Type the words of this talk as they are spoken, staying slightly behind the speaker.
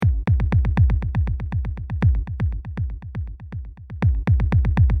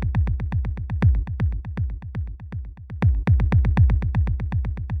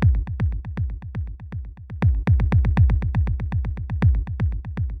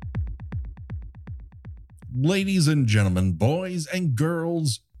Ladies and gentlemen, boys and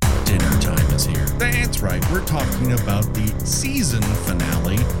girls, dinner time is here. That's right, we're talking about the season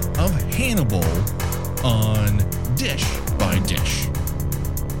finale of Hannibal on Dish by Dish.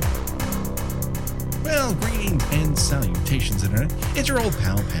 Well, greetings and salutations, Internet. It's your old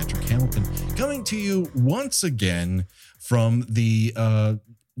pal, Patrick Hamilton, coming to you once again from the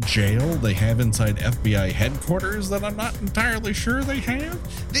jail they have inside FBI headquarters that I'm not entirely sure they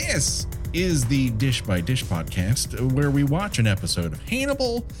have. This is the Dish by Dish podcast, where we watch an episode of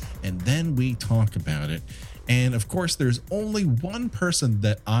Hannibal and then we talk about it. And of course, there's only one person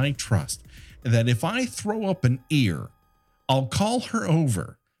that I trust, that if I throw up an ear, I'll call her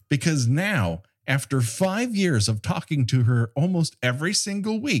over, because now, after 5 years of talking to her almost every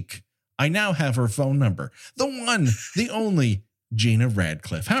single week, I now have her phone number. The one, the only, Gina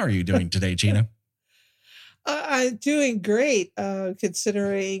Radcliffe. How are you doing today, Gina? I'm doing great,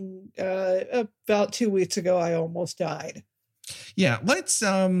 considering about 2 weeks ago I almost died. Yeah, let's,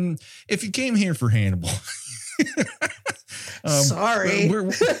 if you came here for Hannibal, sorry.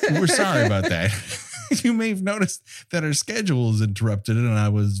 We're sorry about that. You may have noticed that our schedule is interrupted and I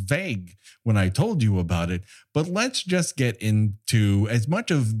was vague when I told you about it, but let's just get into as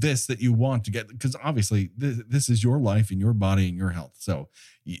much of this that you want to get, because obviously this is your life and your body and your health. So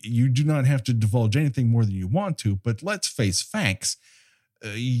you do not have to divulge anything more than you want to, but let's face facts.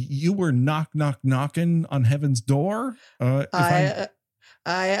 You were knocking on heaven's door. I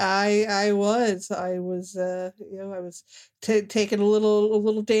was taking a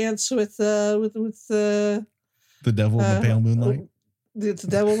little dance with the devil in the pale moonlight. The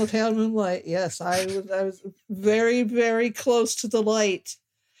devil in the pale moonlight. Yes, I was very, very close to the light.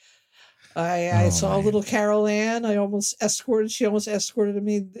 I saw little Carol Ann. She almost escorted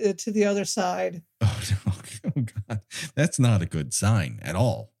me to the other side. Oh, no. Oh God, that's not a good sign at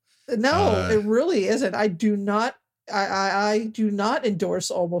all. No, it really isn't. I do not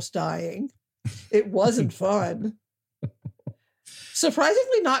endorse almost dying. It wasn't fun.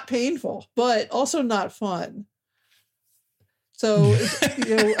 Surprisingly not painful, but also not fun. So,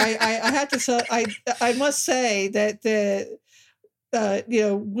 I had to say, I must say that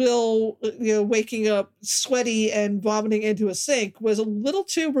Will, waking up sweaty and vomiting into a sink was a little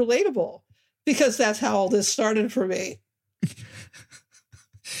too relatable, because that's how all this started for me.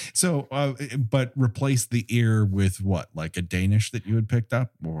 So, but replace the ear with what, like a Danish that you had picked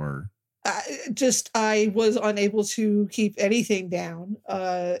up, or? I was unable to keep anything down,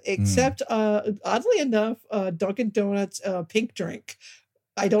 except, oddly enough, Dunkin' Donuts pink drink.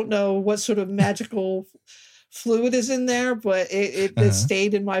 I don't know what sort of magical fluid is in there, but it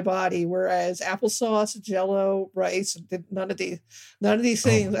stayed in my body. Whereas applesauce, Jell-O, rice, none of these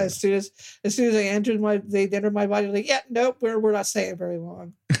things. As soon as they entered my body, like, yeah, nope, we're not staying very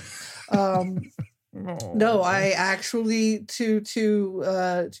long. No, I actually, to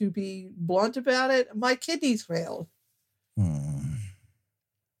be blunt about it, my kidneys failed. You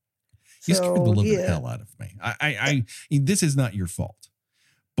scared the living hell out of me. I this is not your fault,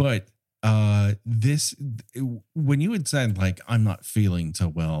 but this, when you had said, like, I'm not feeling so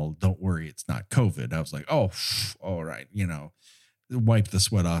well, don't worry, it's not COVID, I was like, oh, all right, wipe the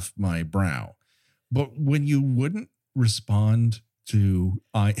sweat off my brow. But when you wouldn't respond to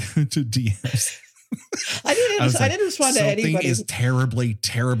DMs, I didn't respond to anybody. Something is terribly,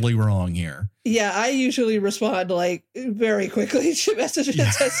 terribly wrong here. Yeah, I usually respond like very quickly to messages. Yeah.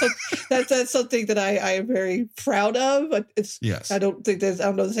 That's something that I am very proud of. But I don't know if there's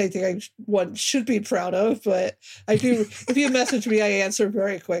anything one should be proud of, but I do. If you message me, I answer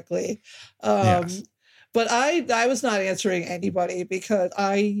very quickly. Yes. But I was not answering anybody because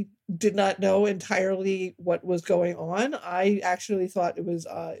I did not know entirely what was going on. I actually thought it was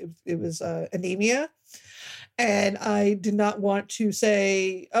anemia, and I did not want to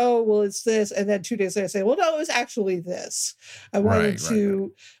say, "Oh, well, it's this," and then 2 days later say, "Well, no, it was actually this." I wanted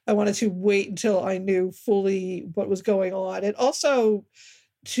to wait until I knew fully what was going on, and also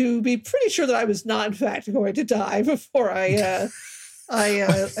to be pretty sure that I was not, in fact, going to die before I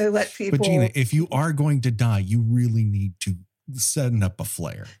let people. But Gina, if you are going to die, you really need to set up a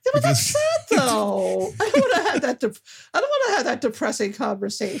flare. Yeah, but that's sad, though. I don't want to have that depressing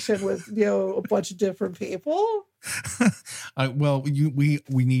conversation with a bunch of different people. Well,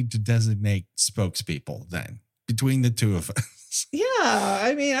 we need to designate spokespeople then between the two of us. Yeah,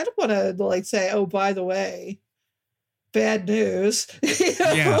 I mean, I don't want to say, oh, by the way, bad news.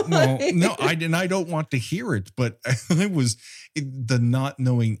 Yeah, no, I don't want to hear it, but the not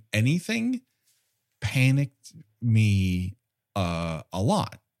knowing anything panicked me a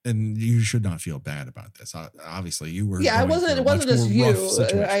lot, and you should not feel bad about this. Obviously, you were. Yeah, it wasn't just you.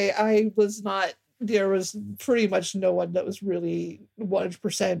 I was not there was pretty much no one that was really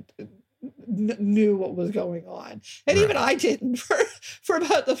 100% knew what was going on, and even I didn't for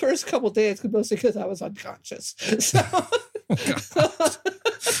about the first couple of days, mostly because I was unconscious. So.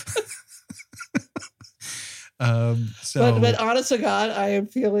 But honest to God, I am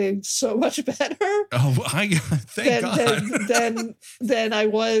feeling so much better. Oh, thank God. Than I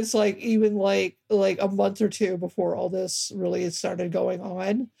was like even like a month or two before all this really started going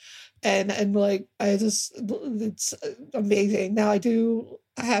on, and like it's amazing. Now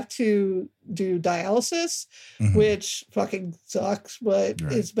I have to do dialysis, which fucking sucks, but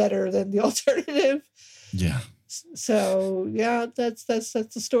it's better than the alternative. Yeah. So yeah, that's the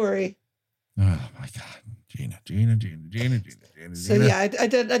story. Oh my God. Gina. So yeah, I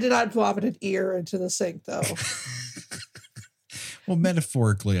did not vomit an ear into the sink though. Well,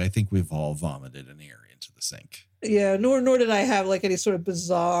 metaphorically, I think we've all vomited an ear into the sink. Yeah, nor did I have like any sort of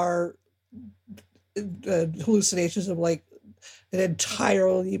bizarre hallucinations of like an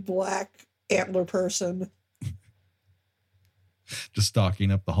entirely black antler person. Just stalking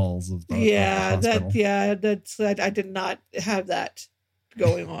up the halls of the hospital. I did not have that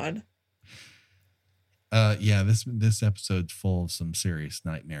going on. This episode's full of some serious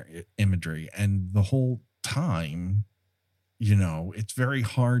nightmare imagery, and the whole time, it's very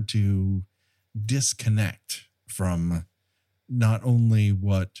hard to disconnect from not only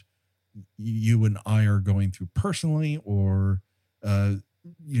what you and I are going through personally, or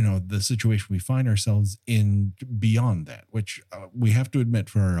the situation we find ourselves in beyond that, which we have to admit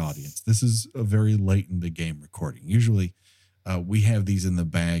for our audience, this is a very late in the game recording. Usually we have these in the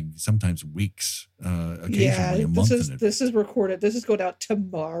bag, sometimes weeks, occasionally a month. This is recorded. This is going out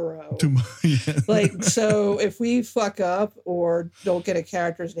tomorrow. Yeah. Like, so if we fuck up or don't get a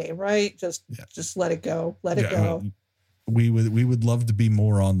character's name right, just let it go. Let it go. We would love to be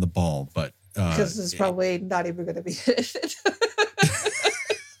more on the ball, but because this is probably not even going to be it.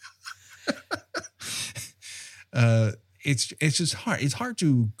 It's just hard. It's hard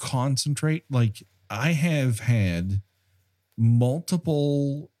to concentrate. Like, I have had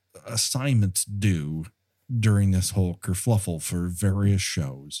multiple assignments due during this whole kerfluffle for various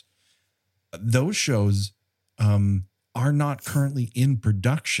shows. Those shows are not currently in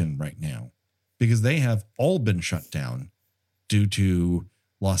production right now because they have all been shut down due to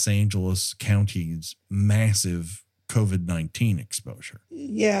Los Angeles County's massive COVID-19 exposure.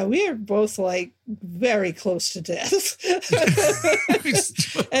 Yeah, we are both like very close to death.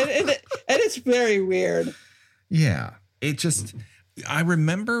 and it's very weird. Yeah. I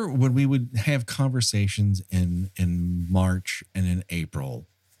remember when we would have conversations in March and in April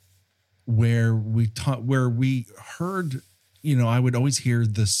where we heard, I would always hear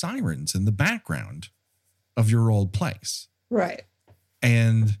the sirens in the background of your old place. Right.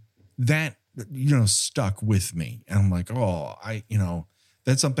 And that, stuck with me. And I'm like,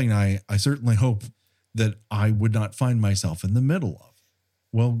 that's something I certainly hope that I would not find myself in the middle of.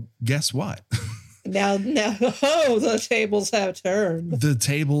 Well, guess what? Now, the tables have turned. The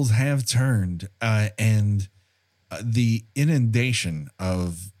tables have turned, and the inundation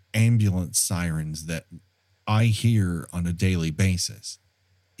of ambulance sirens that I hear on a daily basis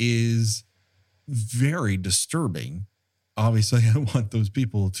is very disturbing. Obviously, I want those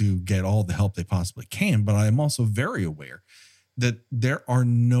people to get all the help they possibly can, but I am also very aware that there are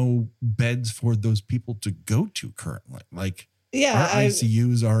no beds for those people to go to currently. Like, our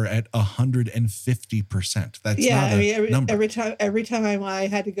ICUs are at 150%. That's not a number. Every time I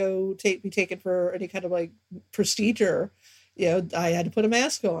had to go be taken for any kind of like procedure, I had to put a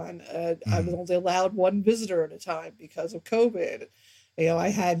mask on. I was only allowed one visitor at a time because of COVID. I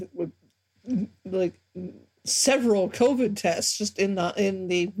had like several COVID tests just in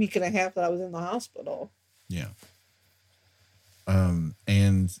the week and a half that I was in the hospital. Yeah.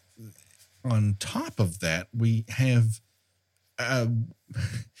 And on top of that, we have.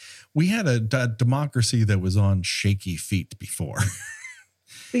 We had a democracy that was on shaky feet before.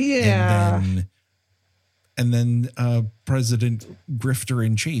 Yeah. And then President Grifter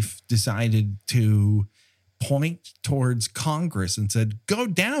in Chief decided to point towards Congress and said, go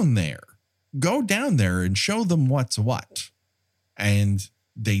down there and show them what's what. And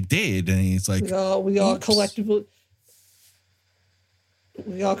they did. And he's like, we all collectively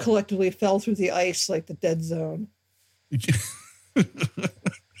fell through the ice like the dead zone.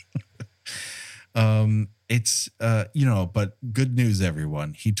 It's but good news,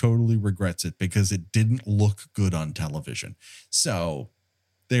 everyone. He totally regrets it because it didn't look good on television. So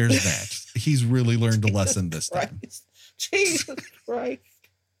there's that. He's really learned a lesson this time. Jesus Christ.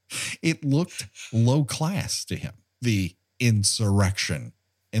 It looked low class to him, the insurrection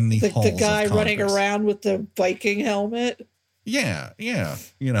in the halls the guy of running Congress. around with the Viking helmet. Yeah,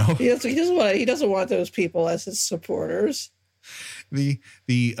 you know. He doesn't want those people as his supporters. The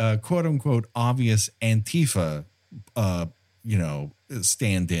quote unquote obvious Antifa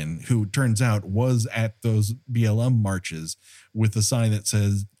stand-in, who turns out was at those BLM marches with a sign that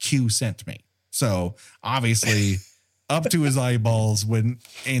says Q sent me. So obviously up to his eyeballs when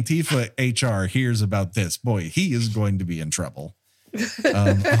Antifa HR hears about this, boy, he is going to be in trouble.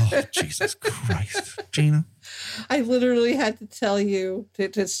 Oh, Jesus Christ, Gina. I literally had to tell you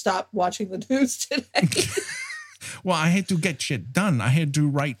to stop watching the news today. Well, I had to get shit done. I had to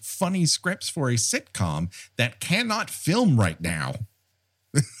write funny scripts for a sitcom that cannot film right now.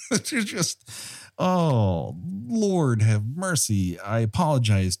 It's just, oh, Lord have mercy. I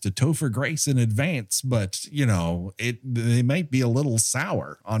apologize to Topher Grace in advance, but, they might be a little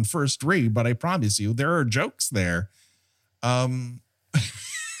sour on first read, but I promise you there are jokes there. It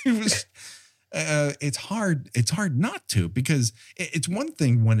was... it's hard not to, because it's one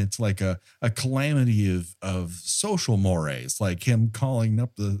thing when it's like a calamity of social mores, like him calling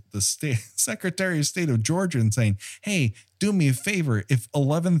up the Secretary of State of Georgia and saying, hey, do me a favor. If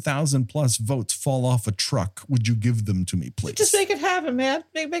 11,000 plus votes fall off a truck, would you give them to me, please? Just make it happen, man.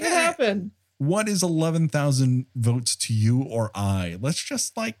 Make it happen. What is 11,000 votes to you or I? Let's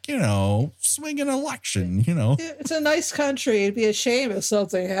just swing an election, It's a nice country. It'd be a shame if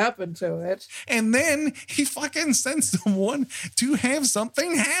something happened to it. And then he fucking sends someone to have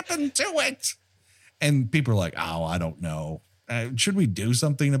something happen to it. And people are like, oh, I don't know. Should we do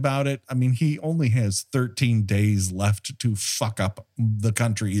something about it? I mean, he only has 13 days left to fuck up the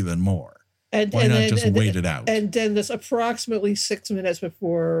country even more. Why not just wait it out? And then this approximately 6 minutes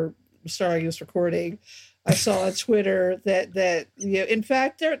before starting this recording, I saw on Twitter that in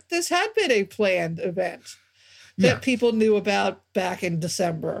fact this had been a planned event that people knew about back in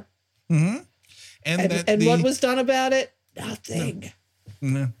December. Mm-hmm. And what was done about it? Nothing.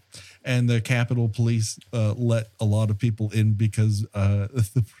 No. And the Capitol Police let a lot of people in because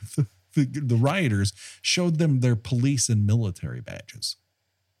the rioters showed them their police and military badges.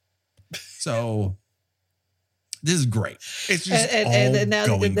 So this is great. It's just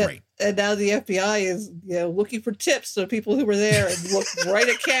going great. And now the FBI is looking for tips of people who were there and looked right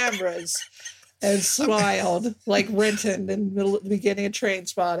at cameras and smiled like Renton in the beginning of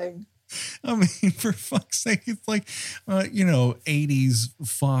Trainspotting. I mean, for fuck's sake, it's like, 80s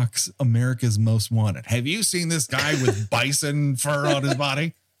Fox, America's Most Wanted. Have you seen this guy with bison fur on his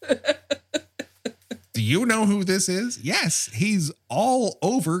body? Do you know who this is? Yes, he's all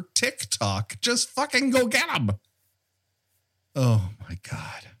over TikTok. Just fucking go get him. Oh, my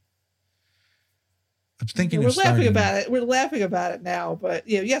God. I'm thinking we're laughing about it. We're laughing about it now, but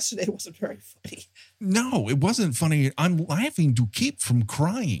yesterday wasn't very funny. No, it wasn't funny. I'm laughing to keep from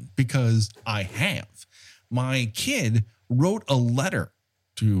crying because I have. My kid wrote a letter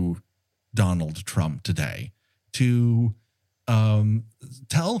to Donald Trump today to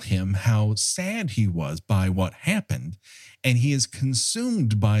tell him how sad he was by what happened. And he is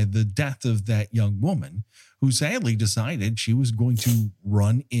consumed by the death of that young woman who sadly decided she was going to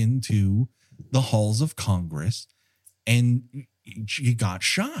run into the halls of Congress, and she got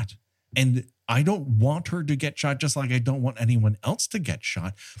shot. And I don't want her to get shot, just like I don't want anyone else to get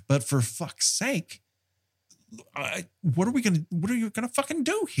shot. But for fuck's sake, what are you gonna fucking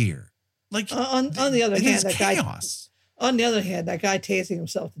do here? Like on the other hand, that chaos. On the other hand, that guy tasing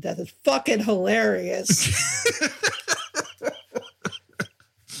himself to death is fucking hilarious.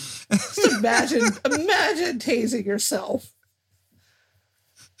 Just imagine tasing yourself.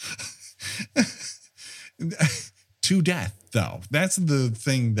 To death, though. That's the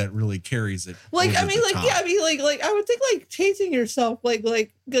thing that really carries it. I would think tasing yourself, like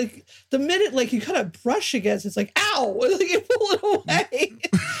the minute you kind of brush against it's like, ow, you pull it away.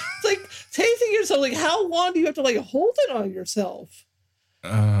 It's like tasing yourself. Like, how long do you have to hold it on yourself?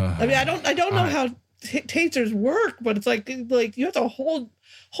 I mean, I don't know how tasers work, but it's like you have to hold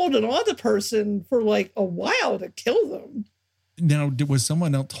it on the person for a while to kill them. Now, was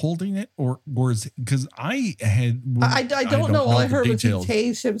someone else holding it, or was because I had? I don't know. All I heard was he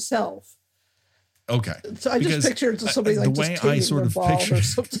tased himself. Okay, so I just pictured somebody the way just I sort of pictured or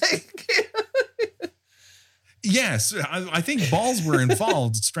something. Yes, I think balls were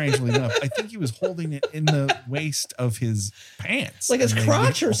involved. Strangely enough, I think he was holding it in the waist of his pants, like his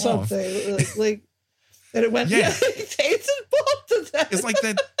crotch or something. And it went. Yeah, he tased his ball to death. It's like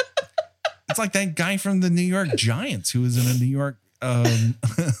that. It's like that guy from the New York Giants who was in a New York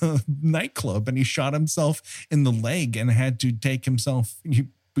nightclub, and he shot himself in the leg and had to take himself,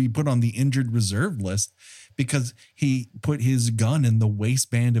 be put on the injured reserve list because he put his gun in the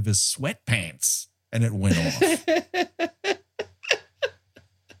waistband of his sweatpants and it went off.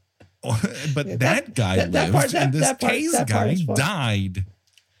 But yeah, that guy lived, and this Case guy died.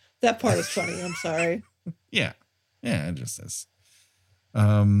 That part is funny. I'm sorry. Yeah, it just is. So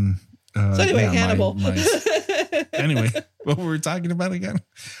anyway, yeah, Hannibal. Anyway, what were we talking about again?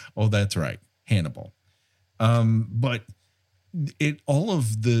 Oh, that's right, Hannibal. But all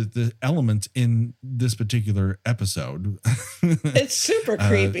of the elements in this particular episode, it's super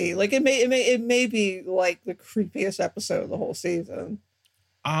creepy. Like it may be like the creepiest episode of the whole season.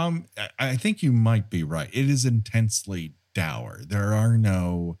 I think you might be right. It is intensely dour. There are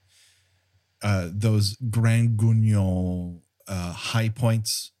no those Grand Guignol high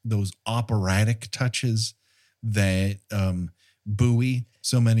points, those operatic touches that buoy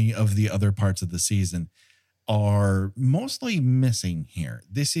so many of the other parts of the season are mostly missing here.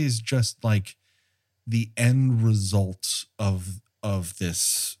 This is just like the end result of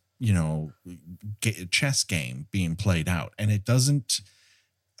this, chess game being played out, and it doesn't.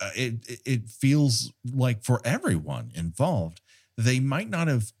 It feels like for everyone involved, they might not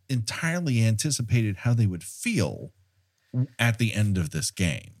have entirely anticipated how they would feel at the end of this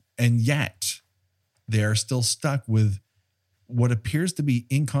game. And yet they are still stuck with what appears to be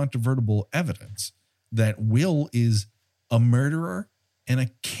incontrovertible evidence that Will is a murderer and a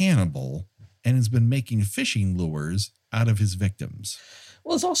cannibal and has been making fishing lures out of his victims.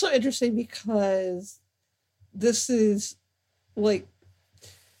 Well, it's also interesting because this is like,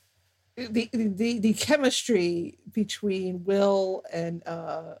 the chemistry between Will and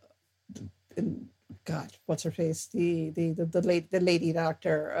God, what's her face? The lady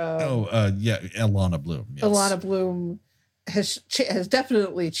doctor. Ilana Bloom. Yes. Ilana Bloom has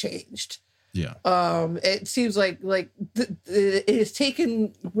definitely changed. Yeah. It seems like it has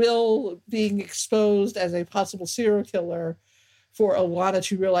taken Will being exposed as a possible serial killer for Ilana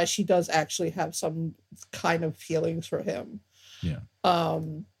to realize she does actually have some kind of feelings for him. Yeah.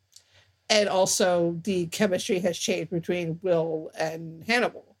 And also the chemistry has changed between Will and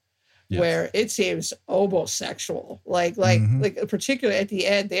Hannibal, yes, where it seems almost sexual. Like particularly at the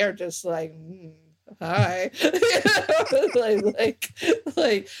end, they're just like, hi.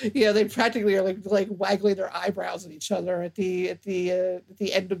 They practically are like waggling their eyebrows at each other at the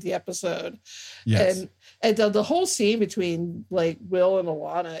end of the episode. Yes. And the whole scene between like Will and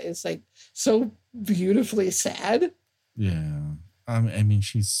Ilana is like so beautifully sad. Yeah. I mean,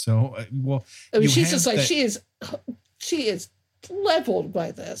 she's so well. I mean, she's just like she is leveled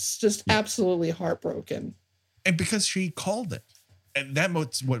by this, just absolutely heartbroken. And because she called it, and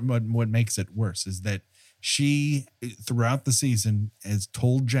that's what makes it worse is that she throughout the season has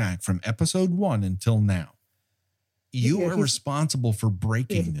told Jack from episode 1 until now, you are responsible for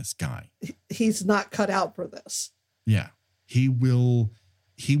breaking this guy. He's not cut out for this. Yeah, he will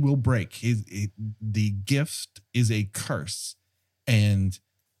break. The gift is a curse. And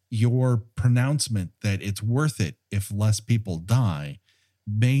your pronouncement that it's worth it if less people die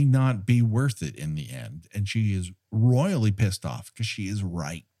may not be worth it in the end. And she is royally pissed off because she is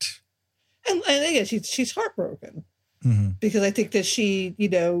right. And again, she's heartbroken, mm-hmm, because I think that she,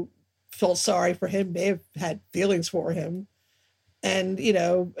 felt sorry for him, may have had feelings for him. And,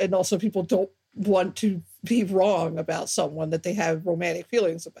 and also people don't want to be wrong about someone that they have romantic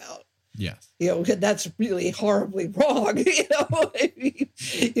feelings about. Yes. That's really horribly wrong.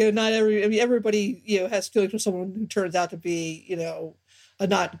 Everybody, has feelings for someone who turns out to be, a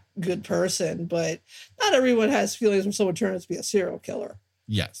not good person, but not everyone has feelings when someone turns out to be a serial killer.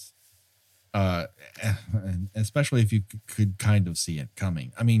 Yes. Especially if you could kind of see it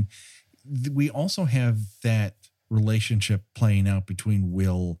coming. I mean, we also have that relationship playing out between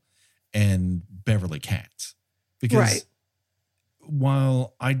Will and Beverly Katz, because right,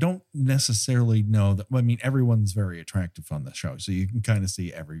 while I don't necessarily know that, I mean, everyone's very attractive on the show, so you can kind of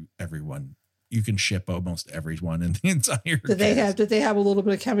see everyone. You can ship almost everyone in the entire. Did they have a little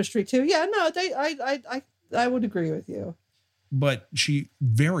bit of chemistry too? Yeah, no, I would agree with you. But she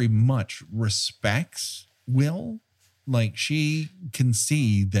very much respects Will. Like, she can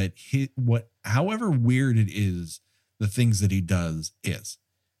see that however weird it is, the things that he does is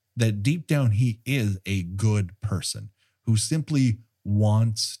that deep down he is a good person who simply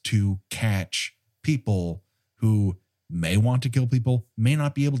wants to catch people who may want to kill people, may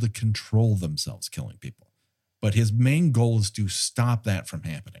not be able to control themselves killing people. But his main goal is to stop that from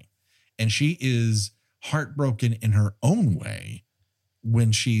happening. And she is heartbroken in her own way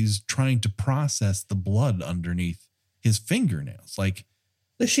when she's trying to process the blood underneath his fingernails. Like,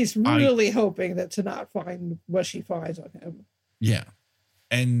 she's really hoping that to not find what she finds on him. Yeah.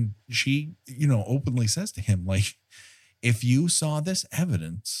 And she, openly says to him, like, if you saw this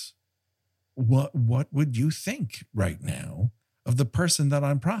evidence, what would you think right now of the person that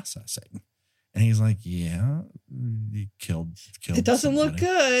I'm processing? And he's like, yeah, he killed. It doesn't look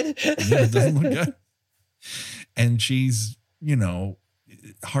good. Yeah, it doesn't look good. And she's,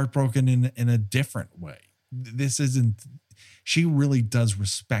 heartbroken in a different way. She really does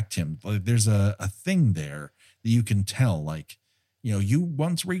respect him. Like, there's a thing there that you can tell, like, you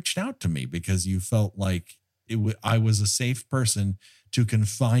once reached out to me because you felt like I was a safe person to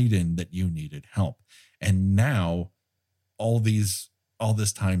confide in that you needed help. And now all this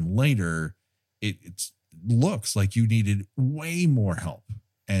time later, it looks like you needed way more help.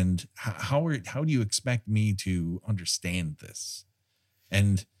 And how do you expect me to understand this?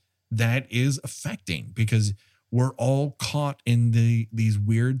 And that is affecting, because we're all caught in these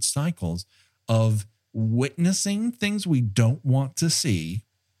weird cycles of witnessing things we don't want to see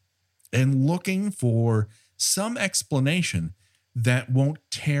and looking for some explanation that won't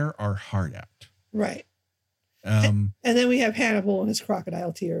tear our heart out. Right. And then we have Hannibal and his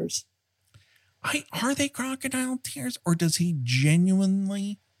crocodile tears. Are they crocodile tears, or does he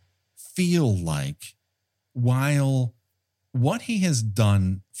genuinely feel like, while what he has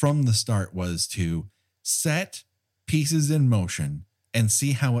done from the start was to set pieces in motion and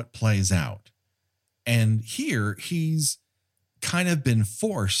see how it plays out, and here he's kind of been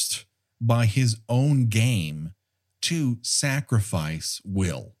forced by his own game to sacrifice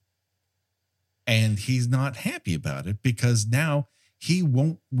Will, and he's not happy about it, because now he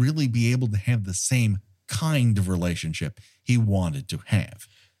won't really be able to have the same kind of relationship he wanted to have.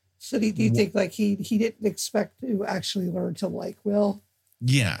 So do you think like he didn't expect to actually learn to like Will?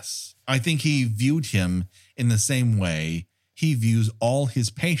 Yes. I think he viewed him in the same way he views all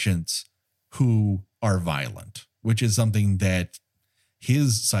his patients who are violent, which is something that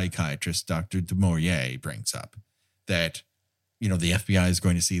his psychiatrist, Dr. Du Maurier, brings up, that, the FBI is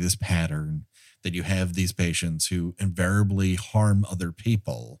going to see this pattern, that you have these patients who invariably harm other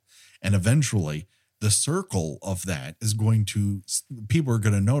people. And eventually the circle of that is people are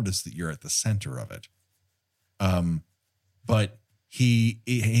going to notice that you're at the center of it. But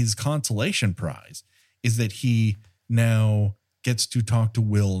his consolation prize is that he now gets to talk to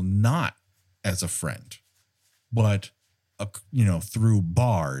Will not as a friend, but through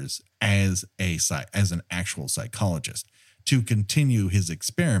bars as an actual psychologist, to continue his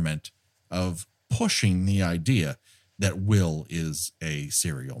experiment of pushing the idea that Will is a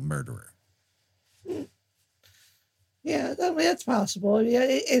serial murderer. Yeah, that's possible. I mean,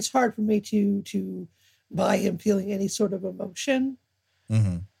 it's hard for me to buy him feeling any sort of emotion.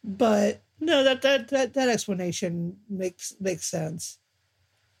 Mm-hmm. But no, that explanation makes sense.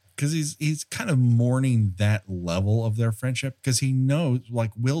 Because he's kind of mourning that level of their friendship, because he knows,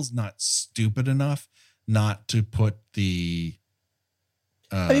 like, Will's not stupid enough not to put the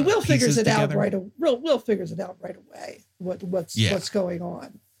Will figures it out right away. Will figures it out right away. What's going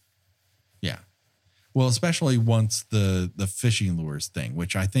on? Yeah. Well, especially once the fishing lures thing,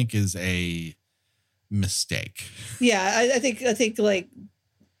 which I think is a mistake. Yeah, I think like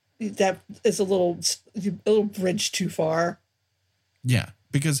that is a little bridge too far. Yeah,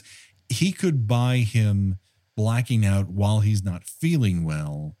 because he could buy him blacking out while he's not feeling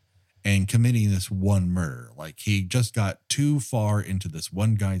well and committing this one murder. Like, he just got too far into this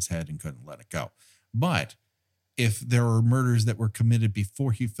one guy's head and couldn't let it go. But if there were murders that were committed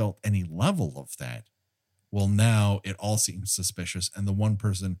before he felt any level of that, well, now it all seems suspicious. And the one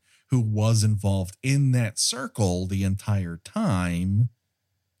person who was involved in that circle the entire time,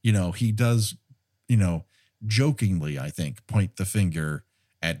 he does, jokingly, I think, point the finger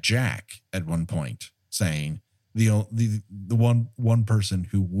at Jack at one point, saying, the one person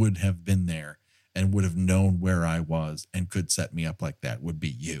who would have been there and would have known where I was and could set me up like that would be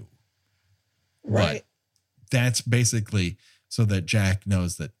you. Right. But that's basically so that Jack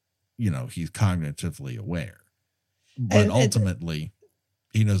knows that, he's cognitively aware, but ultimately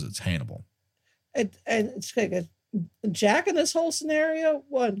he knows it's Hannibal. And it's like Jack in this whole scenario,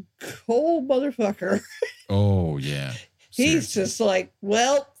 one cold motherfucker. Oh yeah. He's just like,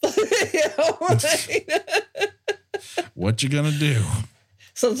 well, right? What you gonna do?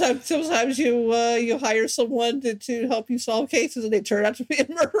 Sometimes you hire someone to help you solve cases, and they turn out to be a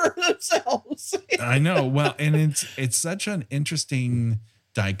murderer themselves. I know. Well, and it's such an interesting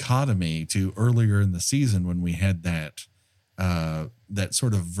dichotomy to earlier in the season when we had that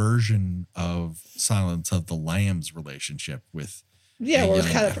sort of version of Silence of the Lambs relationship with. Yeah, well,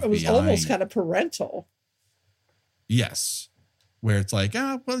 it was almost kind of parental. Yes. where it's like,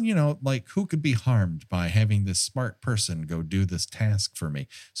 well, like who could be harmed by having this smart person go do this task for me?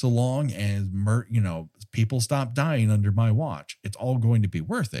 So long as, people stop dying under my watch, it's all going to be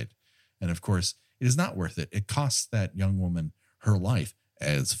worth it. And of course, it is not worth it. It costs that young woman her life,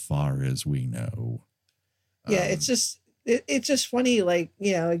 as far as we know. Yeah, it's just funny, like,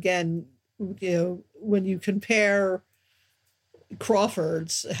 again, when you compare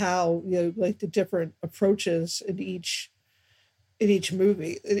Crawford's, how, like the different approaches in each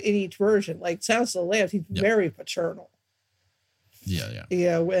movie, in each version, like Silence of the Lambs, he's very paternal. Yeah.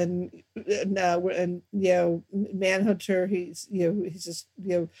 And Manhunter, he's just,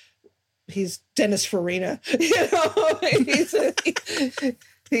 he's Dennis Farina, he's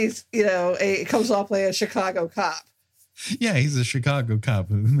he comes off like a Chicago cop. Yeah, he's a Chicago cop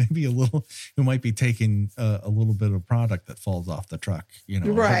who might be taking a little bit of product that falls off the truck,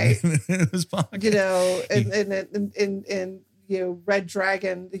 right? In his pocket. And Red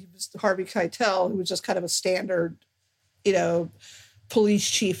Dragon, he was Harvey Keitel, who was just kind of a standard, police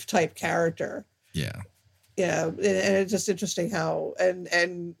chief type character. Yeah. And it's just interesting how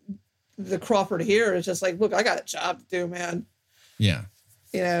and the Crawford here is just like, look, I got a job to do, man. Yeah.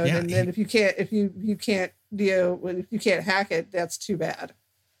 And if you can't hack it, that's too bad.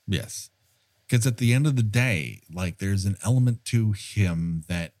 Yes. Because at the end of the day, like there's an element to him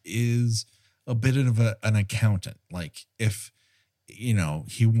that is a bit of an accountant. Like if,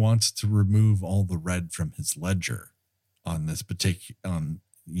 he wants to remove all the red from his ledger on this particular,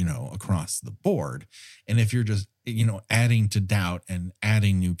 across the board. And if you're just, adding to doubt and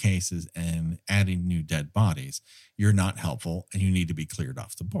adding new cases and adding new dead bodies, you're not helpful and you need to be cleared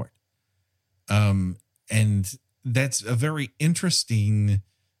off the board. And that's a very interesting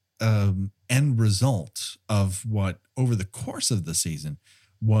end result of what over the course of the season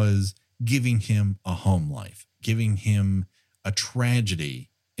was giving him a home life, giving him a tragedy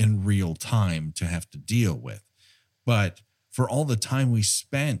in real time to have to deal with. But for all the time we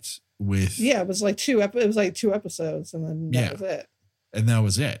spent with, it was like two episodes, and then that was it. And that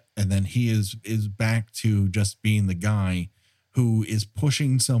was it. And then he is back to just being the guy who is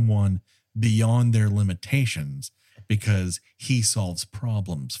pushing someone beyond their limitations because he solves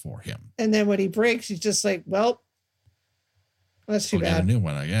problems for him. And then when he breaks, he's just like, well, that's too bad. Get a new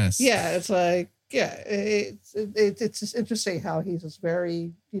one, I guess. Yeah, it's like, it's just interesting how he's just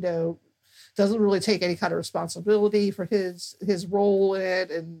very, doesn't really take any kind of responsibility for his role in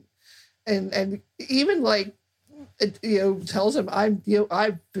it, and even like, tells him, I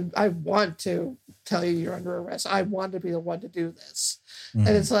want to tell you you're under arrest. I want to be the one to do this. And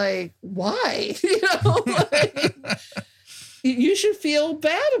it's like, why? You should feel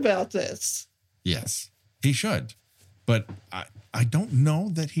bad about this. Yes, he should. But I don't know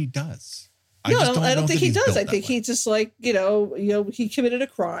that he does. I don't think he does. I think he's just like, he committed a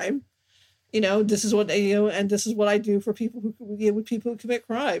crime. This is what, and this is what I do for people who commit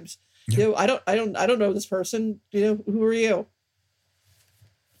crimes. Yeah. I don't know this person. Who are you?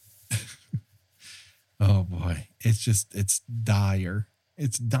 Oh boy. It's dire.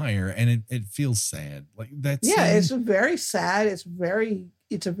 It's dire. And it feels sad. Like that's. Yeah. It's very sad. It's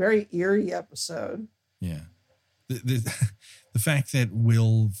a very eerie episode. Yeah. The fact that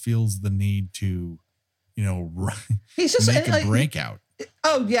Will feels the need to, he's just make a breakout.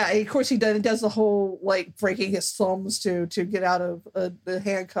 Oh yeah, of course he does. He does the whole like breaking his thumbs to get out of the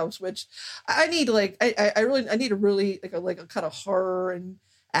handcuffs, which I need. Like I need a really like a kind of horror and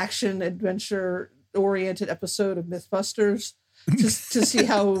action adventure oriented episode of MythBusters just to see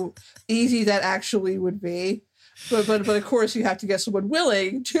how easy that actually would be. But of course you have to get someone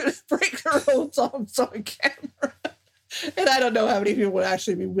willing to break their own thumbs on camera, and I don't know how many people would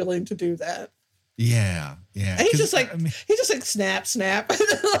actually be willing to do that. Yeah. And he's just like, snap.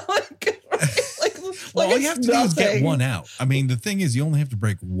 All you have to do is get one out. I mean, the thing is, you only have to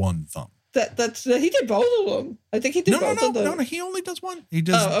break one thumb. That's he did both of them. I think he did both of them. No, he only does one. He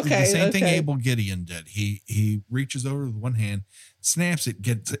does the same thing Abel Gideon did. He reaches over with one hand, snaps it,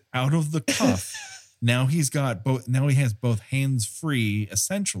 gets it out of the cuff. Now he's got both. Now he has both hands free,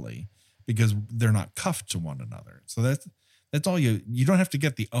 essentially, because they're not cuffed to one another. So that's all you don't have to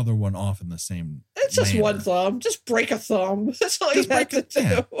get the other one off in the same. It's just manner. one thumb. Just break a thumb. That's all you have to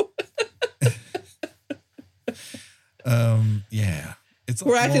do. Yeah.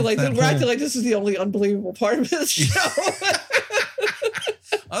 We're acting like this is the only unbelievable part of this show.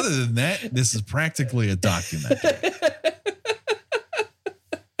 Other than that, this is practically a documentary.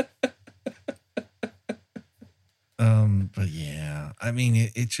 But yeah, I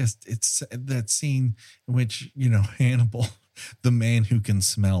mean, it's that scene in which, Hannibal, the man who can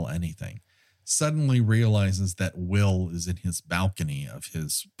smell anything, suddenly realizes that Will is in his balcony of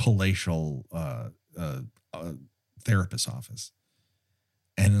his palatial therapist's office.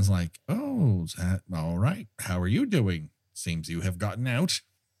 And is like, oh, is that all right? How are you doing? Seems you have gotten out.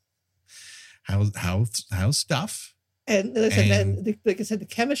 How's stuff? And listen, like I said, the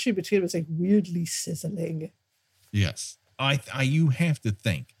chemistry between was like weirdly sizzling. Yes, you have to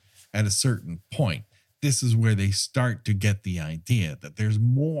think at a certain point. This is where they start to get the idea that there's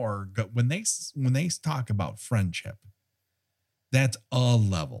more. When they talk about friendship, that's a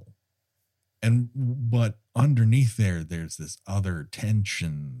level, but underneath there's this other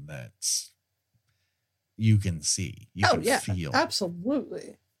tension that's you can see, you can feel,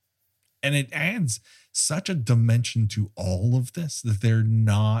 absolutely. And it adds such a dimension to all of this that they're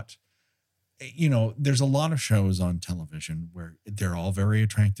not, there's a lot of shows on television where they're all very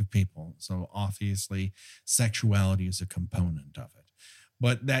attractive people. So obviously sexuality is a component of it,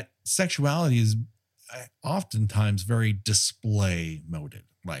 but that sexuality is oftentimes very display moded.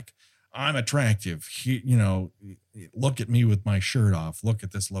 Like, I'm attractive, look at me with my shirt off. Look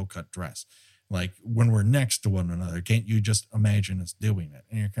at this low cut dress. Like, when we're next to one another, can't you just imagine us doing it?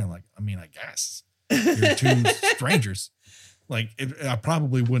 And you're kind of like, I mean, I guess you're two strangers. Like, I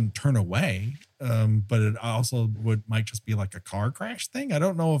probably wouldn't turn away, but it also might just be like a car crash thing. I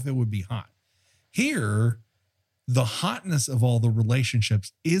don't know if it would be hot. Here, the hotness of all the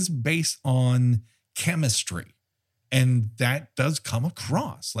relationships is based on chemistry. And that does come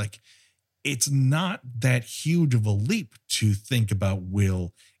across. Like, it's not that huge of a leap to think about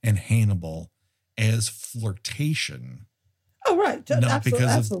Will and Hannibal as flirtation. Oh, right. Not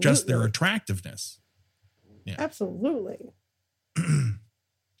because of just their attractiveness. Yeah. Absolutely.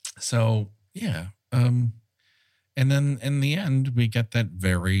 So, yeah. And then in the end, we get that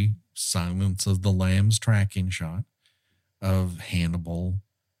very Silence of the Lambs tracking shot of Hannibal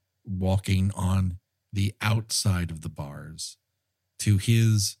walking on the outside of the bars to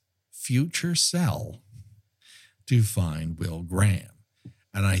his future cell to find Will Graham.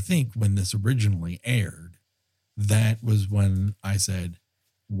 And I think when this originally aired, that was when I said,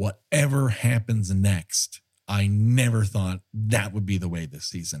 whatever happens next, I never thought that would be the way this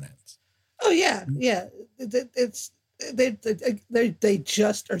season ends. Oh yeah. Yeah. It's they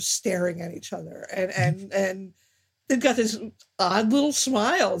just are staring at each other and they've got this odd little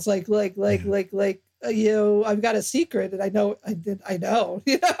smiles like I've got a secret and I know,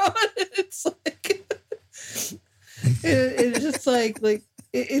 it's like, it's just like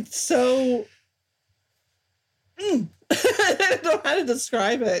it's so, I don't know how to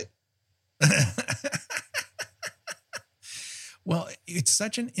describe it. Well, it's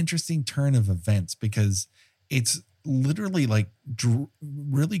such an interesting turn of events because it's literally like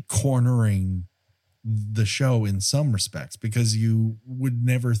really cornering the show in some respects, because you would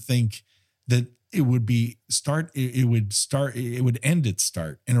never think that it would end its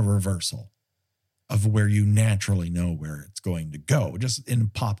start in a reversal of where you naturally know where it's going to go, just in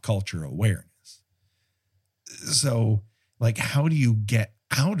pop culture awareness. So, like, how do you get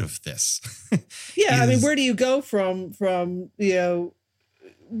out of this? Yeah, I mean, where do you go from Will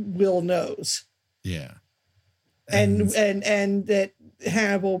knows? Yeah. And that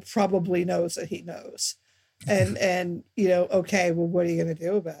Hannibal probably knows that he knows. And okay, well, what are you going to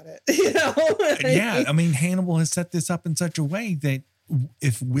do about it? Yeah, I mean, Hannibal has set this up in such a way that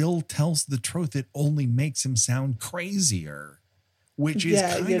if Will tells the truth, it only makes him sound crazier, which is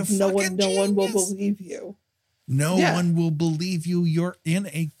kind of no one will believe you. No one will believe you. You're in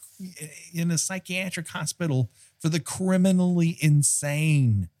a psychiatric hospital for the criminally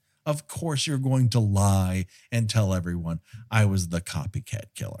insane. Of course, you're going to lie and tell everyone I was the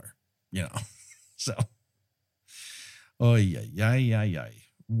copycat killer. So. Oh yeah.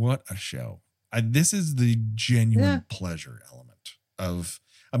 What a show. This is the genuine pleasure element of,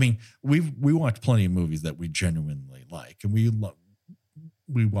 I mean, we watch plenty of movies that we genuinely like, and we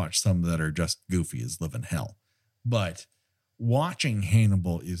watch some that are just goofy as living hell. But watching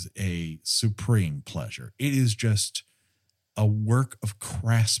Hannibal is a supreme pleasure. It is just a work of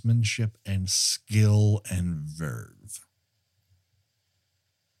craftsmanship and skill and verve.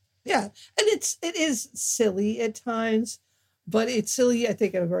 Yeah, and it is silly at times, but it's silly, I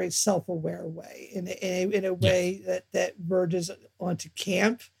think, in a very self-aware way, in a way that verges onto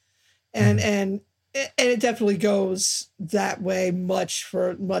camp, and it definitely goes that way much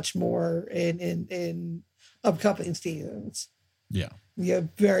more in upcoming seasons. Yeah,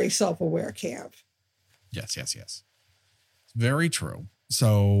 very self-aware camp. Yes. It's very true.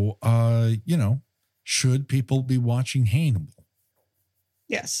 So, should people be watching Hannibal?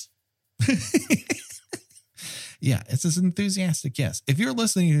 Yes. Yeah, it's this enthusiastic yes. If you're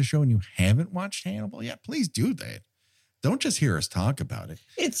listening to the show and you haven't watched Hannibal, yeah, please do that. Don't just hear us talk about it.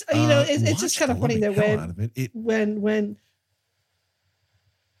 It's it's just kind of funny that when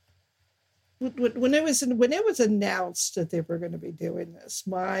it was announced that they were going to be doing this,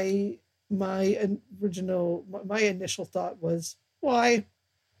 my initial thought was, why?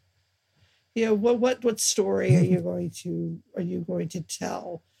 What story are you going to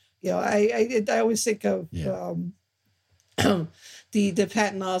tell? I always think of the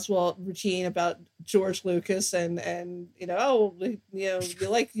Patton Oswalt routine about George Lucas and you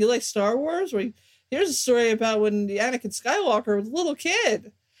like Star Wars? Well, here's a story about when Anakin Skywalker was a little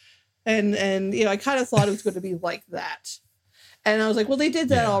kid, and I kind of thought it was going to be like that, and I was like, well, they did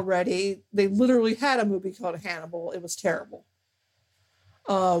that already. They literally had a movie called Hannibal. It was terrible.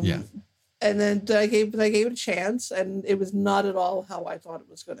 And then I gave it a chance, and it was not at all how I thought it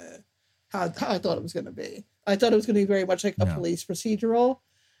was gonna be. I thought it was gonna be very much like a police procedural,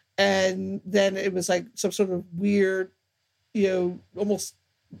 and then it was like some sort of weird, almost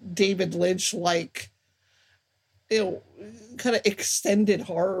David Lynch like, kind of extended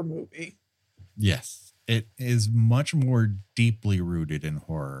horror movie. Yes, it is much more deeply rooted in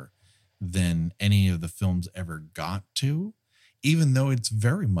horror than any of the films ever got to. Even though it's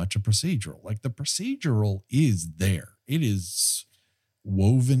very much a procedural, like the procedural is there. It is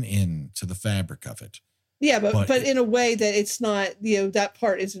woven into the fabric of it. Yeah, but in a way that it's not, that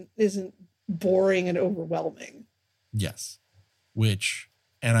part isn't boring and overwhelming. Yes.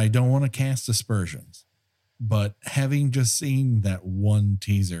 And I don't want to cast aspersions, but having just seen that one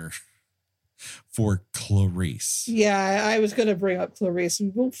teaser for Clarice. Yeah, I was going to bring up Clarice.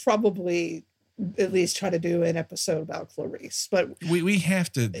 We'll probably at least try to do an episode about Clarice, but we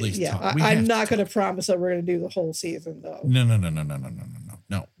have to at least talk. I'm not going to promise that we're going to do the whole season though. No,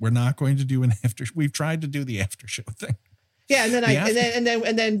 we're not going to do an after. We've tried to do the after show thing. Yeah,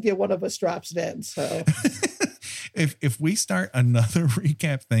 and then one of us drops it in. So if we start another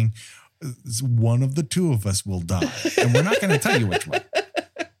recap thing, one of the two of us will die, and we're not going to tell you which one.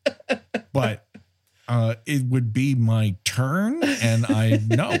 But it would be my turn, and I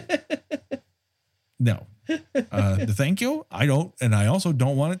know. No. Thank you. I don't, and I also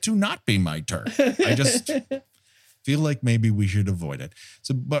don't want it to not be my turn. I just feel like maybe we should avoid it.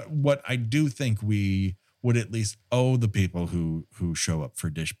 So, but what I do think we would at least owe the people who show up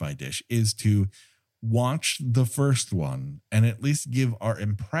for Dish by Dish is to watch the first one and at least give our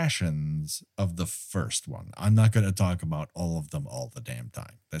impressions of the first one. I'm not going to talk about all of them all the damn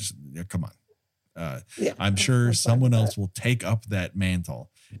time. Come on. I'm sure someone else will take up that mantle.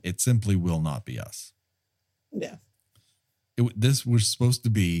 It simply will not be us. Yeah. This was supposed to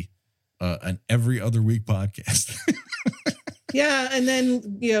be an every other week podcast. Yeah. And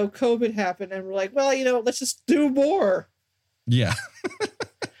then, COVID happened and we're like, well, let's just do more. Yeah.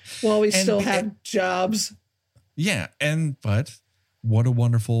 While we still have jobs. Yeah. But what a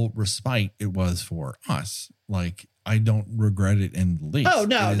wonderful respite it was for us. Like, I don't regret it in the least. Oh,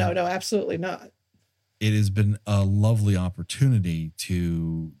 no, absolutely not. It has been a lovely opportunity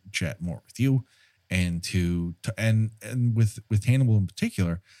to chat more with you and and with Hannibal in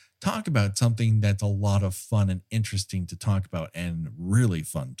particular, talk about something that's a lot of fun and interesting to talk about and really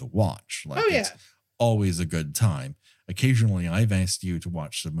fun to watch. Like, it's always a good time. Occasionally, I've asked you to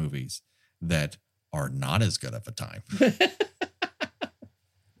watch some movies that are not as good of a time.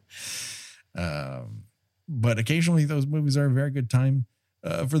 But occasionally those movies are a very good time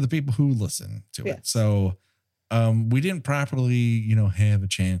for the people who listen to it. So we didn't properly, have a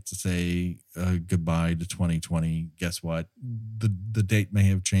chance to say goodbye to 2020. Guess what? The date may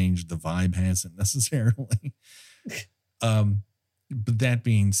have changed. The vibe hasn't necessarily. But that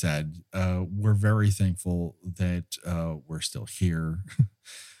being said, we're very thankful that we're still here.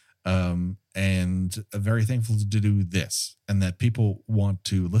 And very thankful to do this and that people want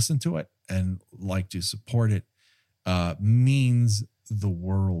to listen to it and like to support it means the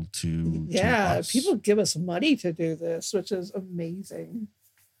world to us. People give us money to do this, which is amazing.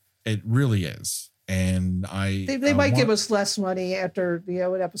 It really is. And they might give us less money after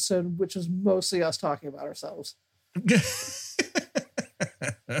an episode which was mostly us talking about ourselves.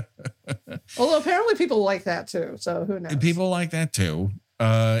 Although apparently people like that too, so who knows? People like that too.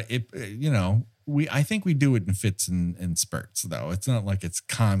 I think we do it in fits and spurts, though. It's not like it's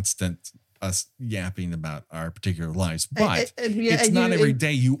constant us yapping about our particular lives, but it's not every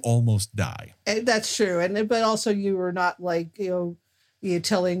day you almost die. That's true. But also you were not like,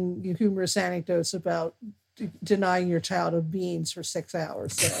 telling humorous anecdotes about denying your child of beans for 6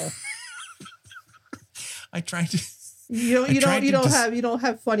 hours. So I tried to. You don't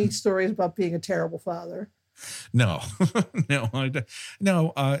have funny stories about being a terrible father. No, no.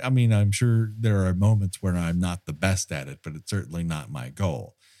 I mean, I'm sure there are moments where I'm not the best at it, but it's certainly not my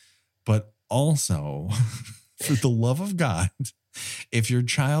goal. But also, for the love of God, if your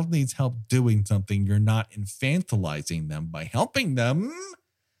child needs help doing something, you're not infantilizing them by helping them.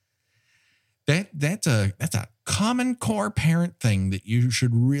 That's a common core parent thing that you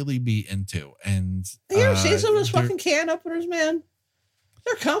should really be into. And have you ever seen some of those fucking can openers, man?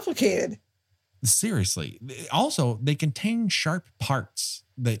 They're complicated. Seriously. Also, they contain sharp parts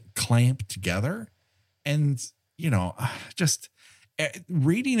that clamp together. And, just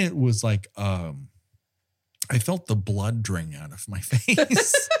reading it was like, I felt the blood drain out of my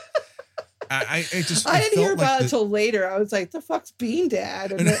face. I didn't hear about it until later. I was like, the fuck's Bean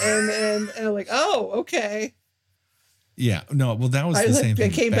Dad? And I'm like, oh, okay. Yeah, no, well, that was the same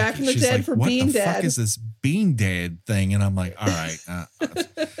thing. I came back from the dead for Bean Dad. What the fuck is this Bean Dad thing? And I'm like, all right,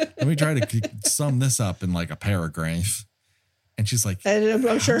 let me try to sum this up in like a paragraph. And she's like, and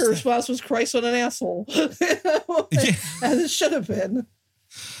I'm sure her response was, Christ, what an asshole. Yeah. As it should have been.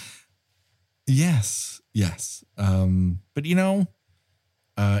 Yes. But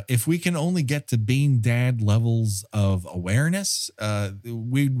if we can only get to Bean Dad levels of awareness,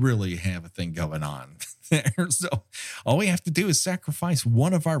 we'd really have a thing going on there. So all we have to do is sacrifice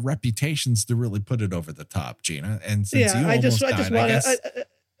one of our reputations to really put it over the top, Gina. And since I just want a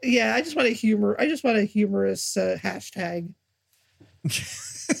humorous hashtag.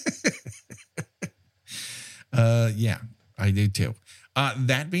 Yeah, I do too.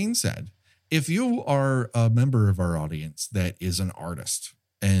 That being said, if you are a member of our audience that is an artist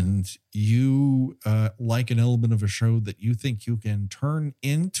and you like an element of a show that you think you can turn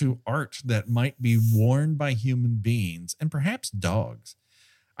into art that might be worn by human beings and perhaps dogs,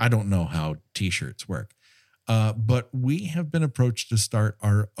 I don't know how t-shirts work, but we have been approached to start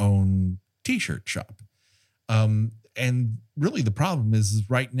our own t-shirt shop. And really the problem is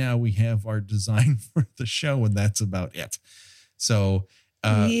right now we have our design for the show and that's about it. So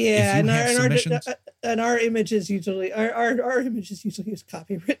and our images usually our images usually use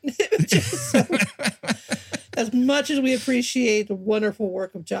copywritten images. So, as much as we appreciate the wonderful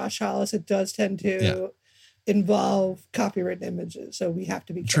work of Josh Hollis, it does tend to involve copywritten images. So we have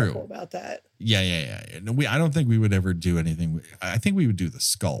to be careful about that. Yeah. No, I don't think we would ever do anything. I think we would do the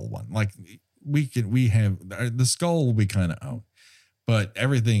skull one. Like we have the skull we kind of own, but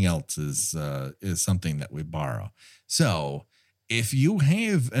everything else is something that we borrow. So if you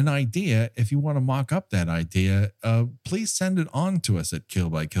have an idea, if you want to mock up that idea, please send it on to us at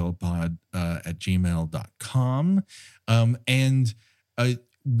killbykillpod at gmail.com. And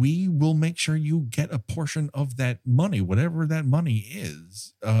we will make sure you get a portion of that money, whatever that money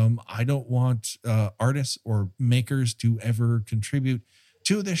is. I don't want artists or makers to ever contribute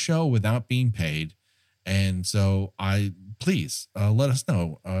to this show without being paid. And so please let us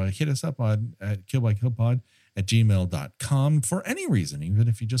know. Hit us up at killbykillpod at gmail.com for any reason, even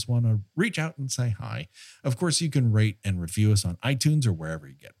if you just want to reach out and say hi. Of course, you can rate and review us on iTunes or wherever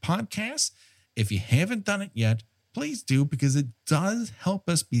you get podcasts. If you haven't done it yet, please do, because it does help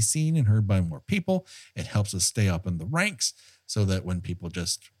us be seen and heard by more people. It helps us stay up in the ranks so that when people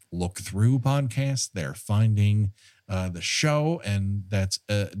just look through podcasts, they're finding the show, and that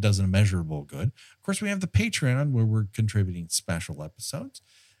does an immeasurable good. Of course, we have the Patreon where we're contributing special episodes.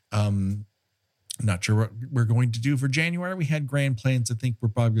 Not sure what we're going to do for January. We had grand plans. I think we're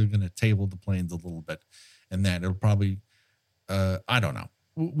probably going to table the plans a little bit, and that it'll probably, I don't know.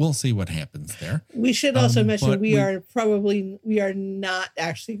 We'll see what happens there. We should also mention we are not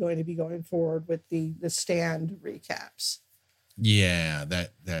actually going to be going forward with the stand recaps. Yeah,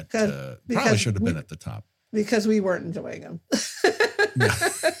 that probably should have been at the top because we weren't enjoying them.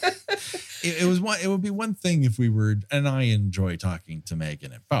 It would be one thing if we were, and I enjoy talking to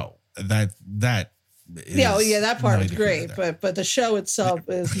Megan and Bo. That that part was great, but the show itself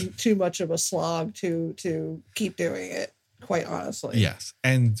is too much of a slog to keep doing it, quite honestly. Yes,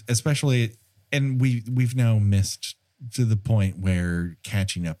 and especially, and we've now missed to the point where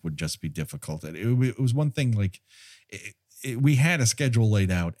catching up would just be difficult. It was one thing like we had a schedule laid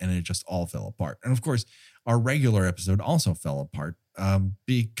out and it just all fell apart. And of course, our regular episode also fell apart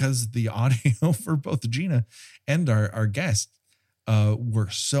because the audio for both Gina and our guest were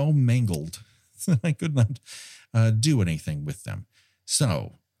so mangled that I could not do anything with them.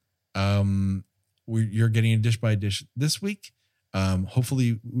 So you're getting a dish by dish this week.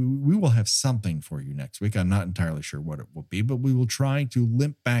 Hopefully we will have something for you next week. I'm not entirely sure what it will be, but we will try to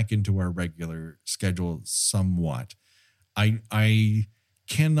limp back into our regular schedule somewhat. I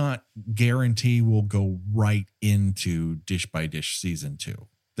cannot guarantee we'll go right into Dish by Dish season 2.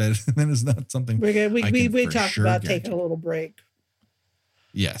 That is not something we talked about taking a little break.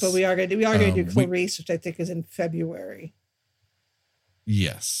 Yes, but we are going to do Clarice, which I think is in February.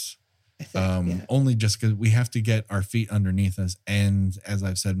 Yes, I think, only just because we have to get our feet underneath us, and as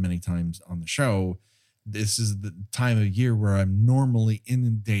I've said many times on the show, this is the time of year where I'm normally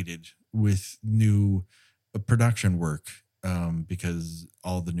inundated with new production work, because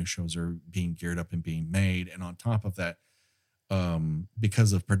all the new shows are being geared up and being made, and on top of that,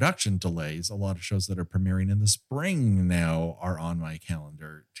 because of production delays, a lot of shows that are premiering in the spring now are on my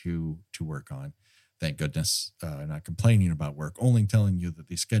calendar to work on. Thank goodness. Not complaining about work, only telling you that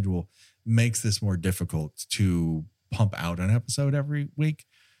the schedule makes this more difficult to pump out an episode every week.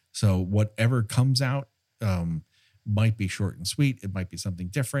 So whatever comes out might be short and sweet. It might be something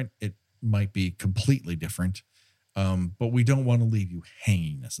different. It might be completely different. But we don't want to leave you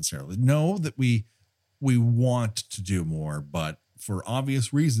hanging necessarily. Know that we want to do more, but for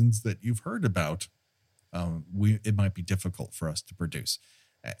obvious reasons that you've heard about, it might be difficult for us to produce.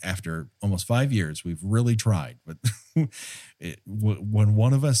 After almost 5 years, we've really tried, but when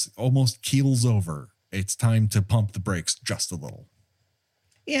one of us almost keels over, it's time to pump the brakes just a little.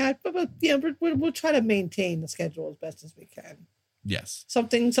 Yeah, but we'll try to maintain the schedule as best as we can. Yes.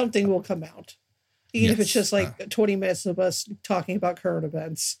 Something will come out. Even if it's just like 20 minutes of us talking about current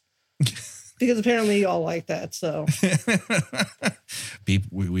events. Because apparently you all like that, so.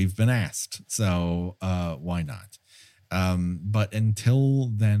 We've been asked, so why not? But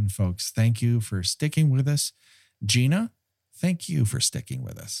until then, folks, thank you for sticking with us. Gina, thank you for sticking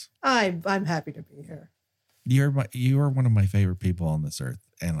with us. I'm happy to be here. You are one of my favorite people on this earth,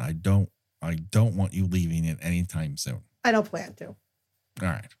 and I don't want you leaving it anytime soon. I don't plan to. All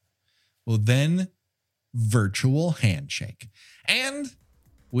right. Well, then, virtual handshake. And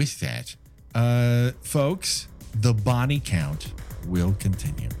with that, folks, the body count will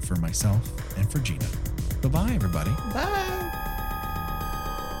continue for myself and for Gina. Bye-bye, everybody. Bye.